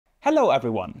Hello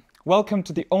everyone! Welcome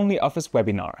to the OnlyOffice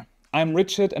webinar. I'm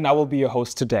Richard and I will be your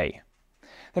host today.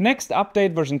 The next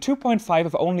update, version 2.5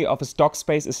 of OnlyOffice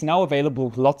DocSpace, is now available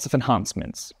with lots of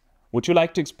enhancements. Would you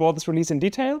like to explore this release in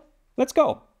detail? Let's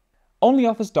go!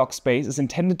 OnlyOffice DocSpace is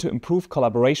intended to improve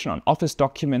collaboration on Office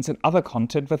documents and other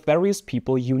content with various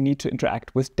people you need to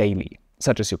interact with daily,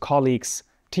 such as your colleagues,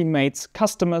 teammates,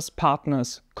 customers,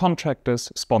 partners,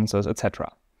 contractors, sponsors,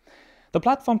 etc. The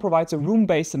platform provides a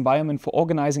room-based environment for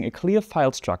organizing a clear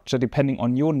file structure depending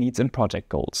on your needs and project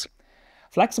goals.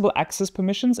 Flexible access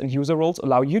permissions and user roles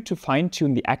allow you to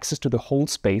fine-tune the access to the whole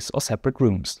space or separate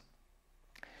rooms.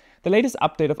 The latest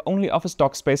update of OnlyOffice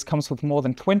DocSpace comes with more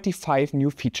than 25 new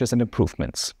features and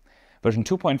improvements. Version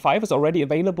 2.5 is already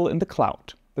available in the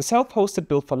cloud. The self-hosted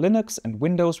build for Linux and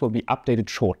Windows will be updated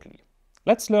shortly.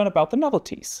 Let's learn about the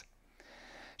novelties.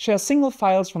 Share single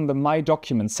files from the My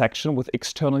Documents section with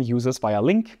external users via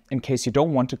link in case you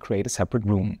don't want to create a separate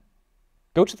room.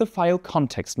 Go to the File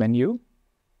context menu,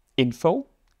 Info,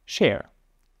 Share.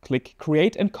 Click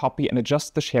Create and copy and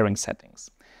adjust the sharing settings.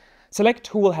 Select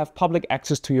who will have public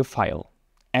access to your file.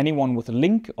 Anyone with a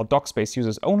link or DocSpace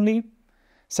users only.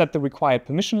 Set the required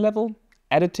permission level,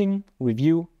 editing,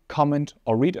 review, comment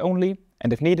or read only,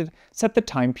 and if needed, set the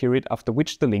time period after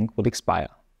which the link will expire.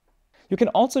 You can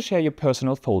also share your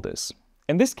personal folders.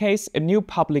 In this case, a new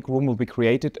public room will be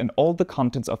created and all the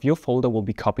contents of your folder will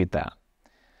be copied there.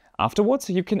 Afterwards,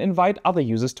 you can invite other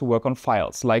users to work on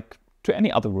files, like to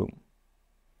any other room.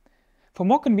 For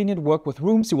more convenient work with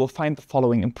rooms, you will find the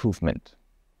following improvement.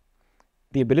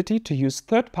 The ability to use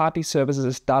third-party services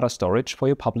as data storage for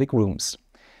your public rooms.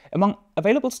 Among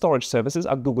available storage services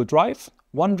are Google Drive,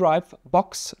 OneDrive,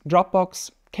 Box,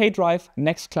 Dropbox, K-Drive,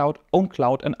 Nextcloud,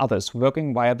 OwnCloud and others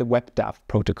working via the WebDAV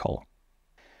protocol.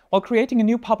 While creating a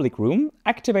new public room,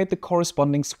 activate the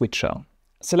corresponding switcher.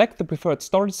 Select the preferred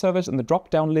storage service in the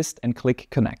drop-down list and click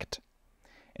Connect.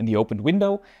 In the opened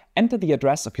window, enter the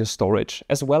address of your storage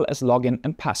as well as login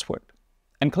and password,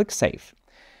 and click Save.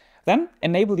 Then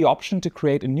enable the option to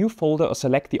create a new folder or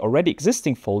select the already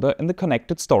existing folder in the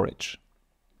connected storage.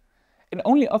 In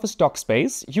OnlyOffice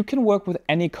DocSpace, you can work with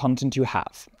any content you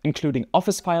have, including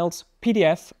Office files,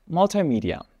 PDF,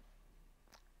 multimedia.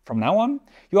 From now on,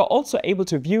 you are also able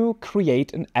to view,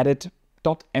 create and edit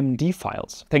 .md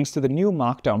files, thanks to the new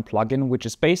Markdown plugin, which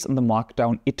is based on the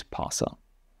Markdown it parser.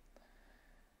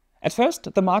 At first,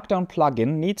 the Markdown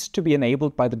plugin needs to be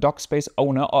enabled by the DocSpace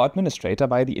owner or administrator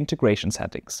via the integration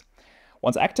settings.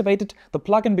 Once activated, the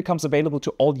plugin becomes available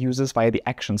to all users via the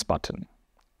Actions button.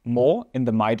 More in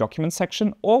the My Documents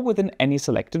section or within any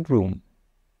selected room.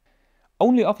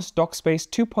 OnlyOffice DocSpace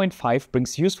 2.5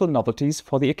 brings useful novelties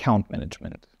for the account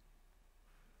management.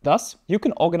 Thus, you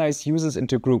can organize users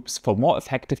into groups for more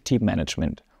effective team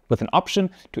management, with an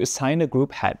option to assign a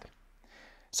group head.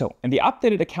 So, in the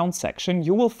updated Accounts section,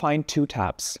 you will find two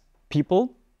tabs,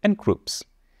 People and Groups.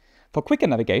 For quicker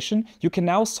navigation, you can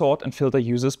now sort and filter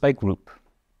users by group.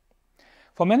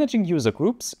 For managing user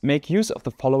groups, make use of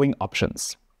the following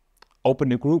options.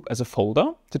 Open a group as a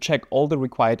folder to check all the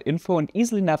required info and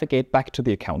easily navigate back to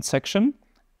the Accounts section,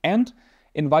 and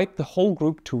invite the whole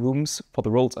group to rooms for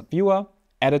the roles of viewer,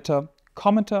 editor,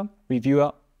 commenter,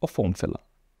 reviewer, or form filler.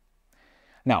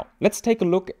 Now, let's take a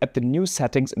look at the new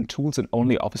settings and tools in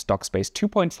OnlyOffice DocSpace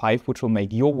 2.5, which will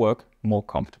make your work more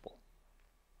comfortable.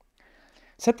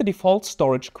 Set the default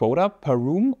storage quota per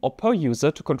room or per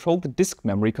user to control the disk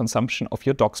memory consumption of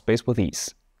your DocSpace with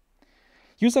ease.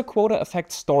 User quota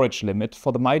affects storage limit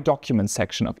for the My Documents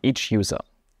section of each user.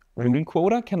 Room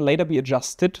quota can later be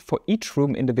adjusted for each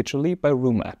room individually by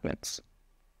room admins.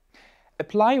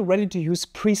 Apply ready-to-use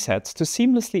presets to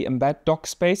seamlessly embed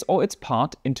DocSpace or its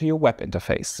part into your web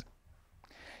interface.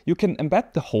 You can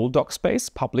embed the whole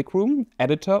DocSpace, public room,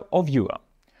 editor or viewer,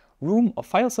 room or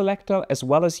file selector, as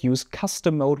well as use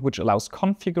custom mode, which allows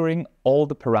configuring all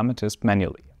the parameters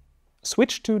manually.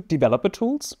 Switch to Developer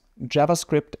Tools,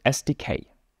 JavaScript SDK.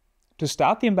 To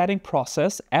start the embedding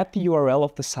process, add the URL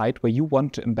of the site where you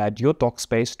want to embed your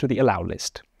DocSpace to the Allow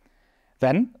list.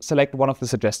 Then select one of the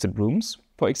suggested rooms.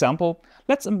 For example,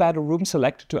 let's embed a room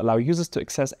selected to allow users to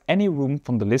access any room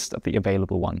from the list of the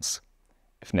available ones.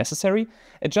 If necessary,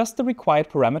 adjust the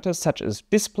required parameters such as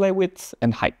display width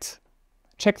and height.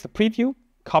 Check the preview,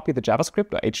 copy the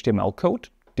JavaScript or HTML code,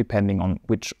 depending on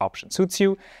which option suits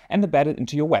you, and embed it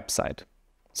into your website.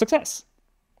 Success!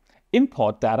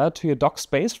 Import data to your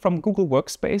DocSpace from Google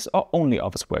Workspace or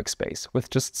OnlyOffice Workspace with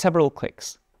just several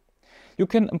clicks. You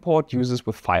can import users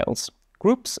with files,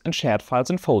 groups, and shared files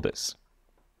and folders.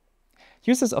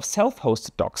 Users of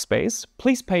self-hosted DocSpace,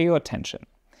 please pay your attention.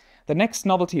 The next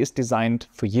novelty is designed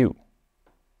for you.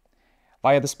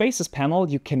 Via the Spaces panel,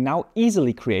 you can now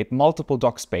easily create multiple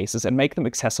doc spaces and make them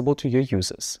accessible to your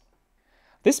users.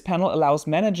 This panel allows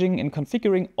managing and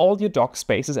configuring all your doc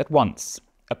spaces at once,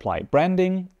 apply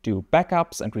branding, do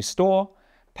backups and restore,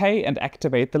 pay and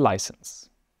activate the license.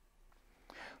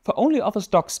 For OnlyOffice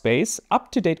DocSpace,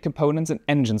 up-to-date components and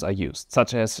engines are used,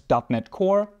 such as .NET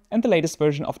Core and the latest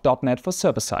version of .NET for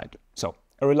server-side, so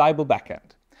a reliable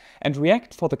backend, and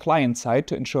React for the client-side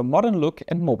to ensure modern look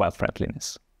and mobile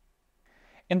friendliness.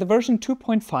 In the version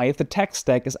 2.5, the tech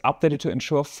stack is updated to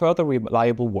ensure further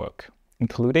reliable work,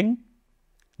 including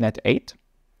Net 8,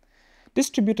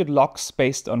 distributed logs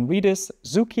based on Redis,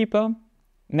 Zookeeper,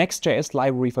 Next.js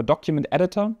library for document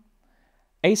editor,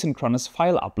 asynchronous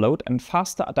file upload, and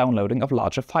faster downloading of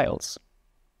larger files.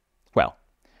 Well,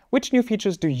 which new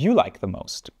features do you like the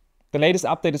most? The latest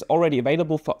update is already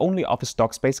available for OnlyOffice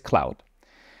DocSpace Cloud.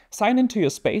 Sign into your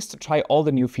space to try all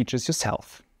the new features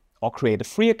yourself. Or create a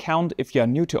free account if you are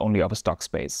new to OnlyOffice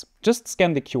DocSpace. Just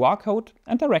scan the QR code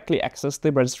and directly access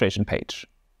the registration page.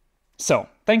 So,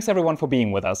 thanks everyone for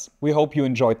being with us. We hope you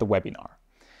enjoyed the webinar.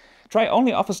 Try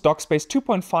OnlyOffice DocSpace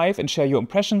 2.5 and share your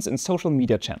impressions in social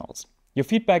media channels. Your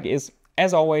feedback is,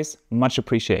 as always, much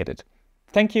appreciated.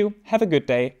 Thank you, have a good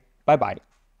day, bye-bye.